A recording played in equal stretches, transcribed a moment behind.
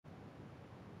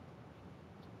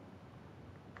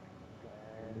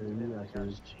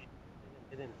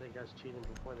They didn't think I was cheating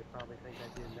before. They probably think I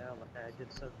do now. Like I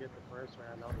did so good the first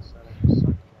round, all of a sudden I just suck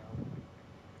now.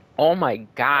 Oh my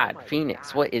god,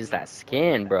 Phoenix, what is that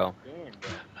skin, bro?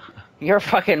 You're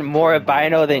fucking more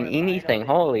albino than anything.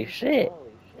 Holy shit.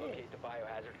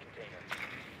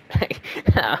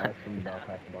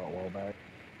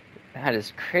 That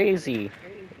is crazy.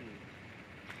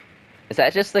 Is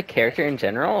that just the character in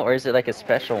general, or is it like a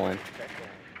special one?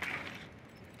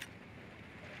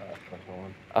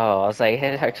 Oh, I was like,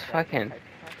 hey, that's fucking.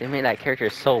 They made that character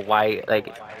so white.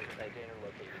 Like,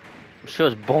 she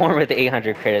was born with the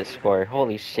 800 credit score.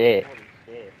 Holy shit.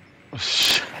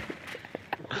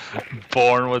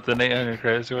 Born with an 800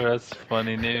 credit score. That's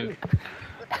funny news.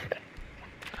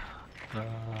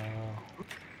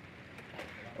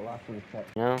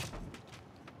 You know?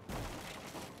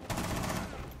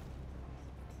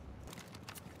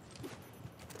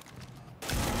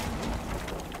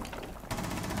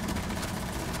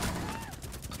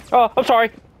 Oh, I'm sorry.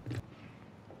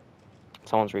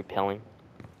 Someone's repelling.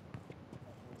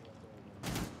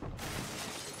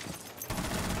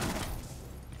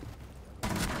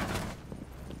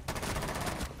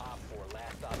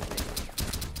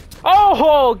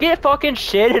 Oh, get fucking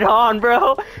shitted on,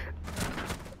 bro.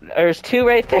 There's two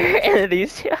right there, and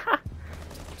these two.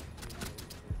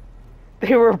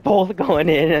 They were both going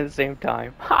in at the same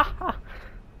time.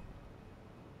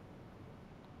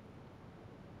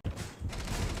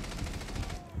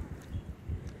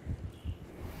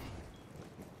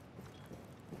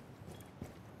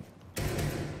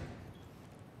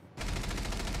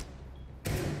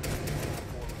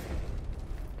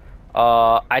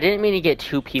 I didn't mean to get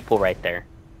two people right there.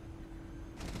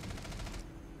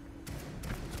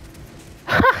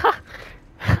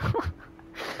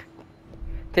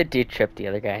 The dude tripped the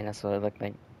other guy, and that's what it looked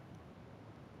like.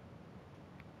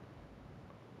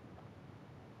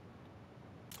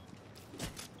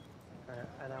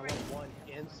 And I want one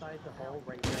inside the hole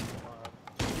right there above.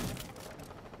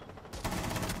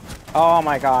 Oh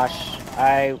my gosh,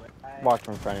 I walked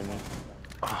in front of me.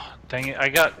 Oh, dang it, I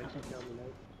got...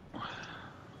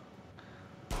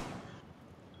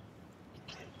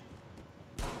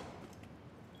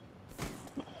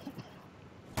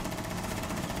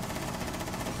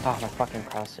 Oh, my fucking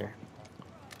crosshair.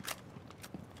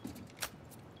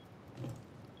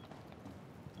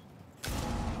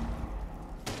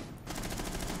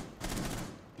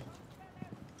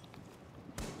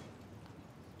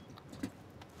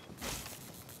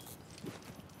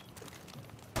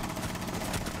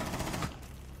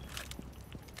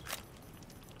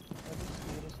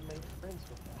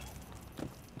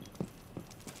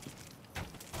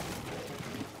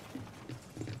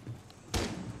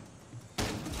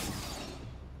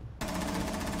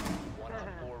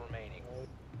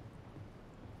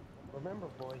 Remember,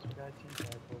 boys, we got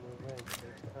T-Tag when we win.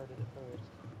 They started it first.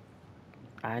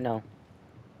 I know.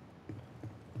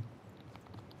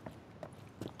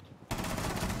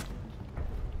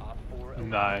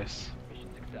 Nice.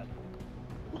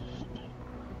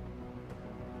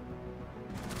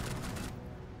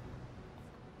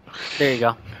 There you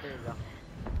go.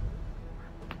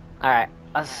 Alright,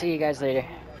 I'll see you guys later.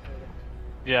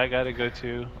 Yeah, I gotta go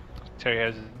too. Terry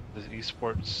has his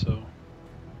esports, so...